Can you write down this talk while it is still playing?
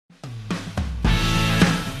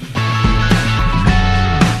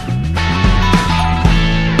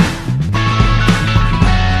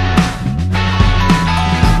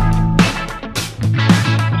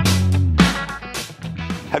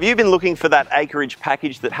Have you been looking for that acreage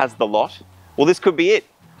package that has the lot? Well, this could be it.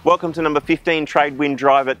 Welcome to number 15 Trade Wind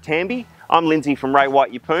Drive at Tanby. I'm Lindsay from Ray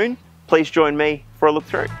White Yeppoon. Please join me for a look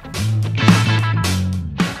through.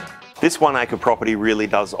 This 1 acre property really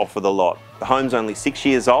does offer the lot. The home's only 6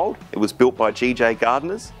 years old, it was built by GJ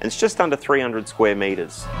Gardners, and it's just under 300 square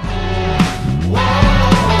metres.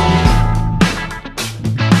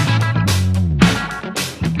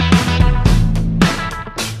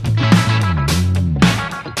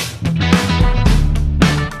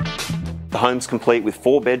 The home's complete with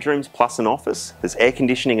 4 bedrooms plus an office. There's air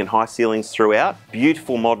conditioning and high ceilings throughout,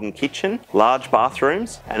 beautiful modern kitchen, large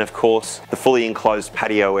bathrooms, and of course the fully enclosed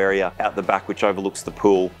patio area out the back which overlooks the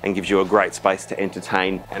pool and gives you a great space to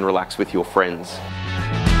entertain and relax with your friends.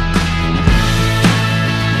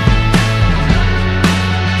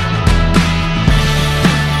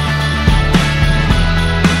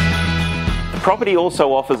 The property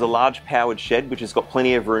also offers a large powered shed which has got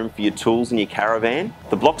plenty of room for your tools and your caravan.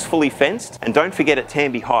 The block's fully fenced, and don't forget at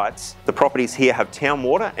Tanby Heights, the properties here have town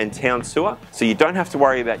water and town sewer, so you don't have to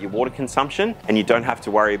worry about your water consumption and you don't have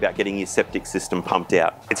to worry about getting your septic system pumped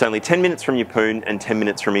out. It's only 10 minutes from Yeppoon and 10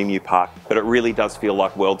 minutes from Emu Park, but it really does feel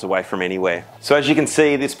like worlds away from anywhere. So as you can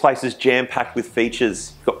see, this place is jam-packed with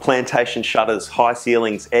features. You've got plantation shutters, high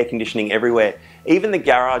ceilings, air conditioning everywhere. Even the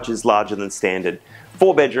garage is larger than standard.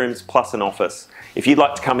 4 bedrooms plus an office. If you'd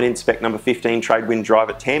like to come and inspect number 15 Trade Wind Drive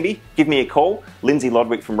at Tanby, give me a call. Lindsay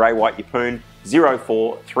Lodwick from Ray White Yeppoon,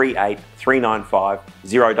 0438 395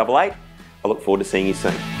 088. I look forward to seeing you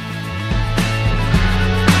soon.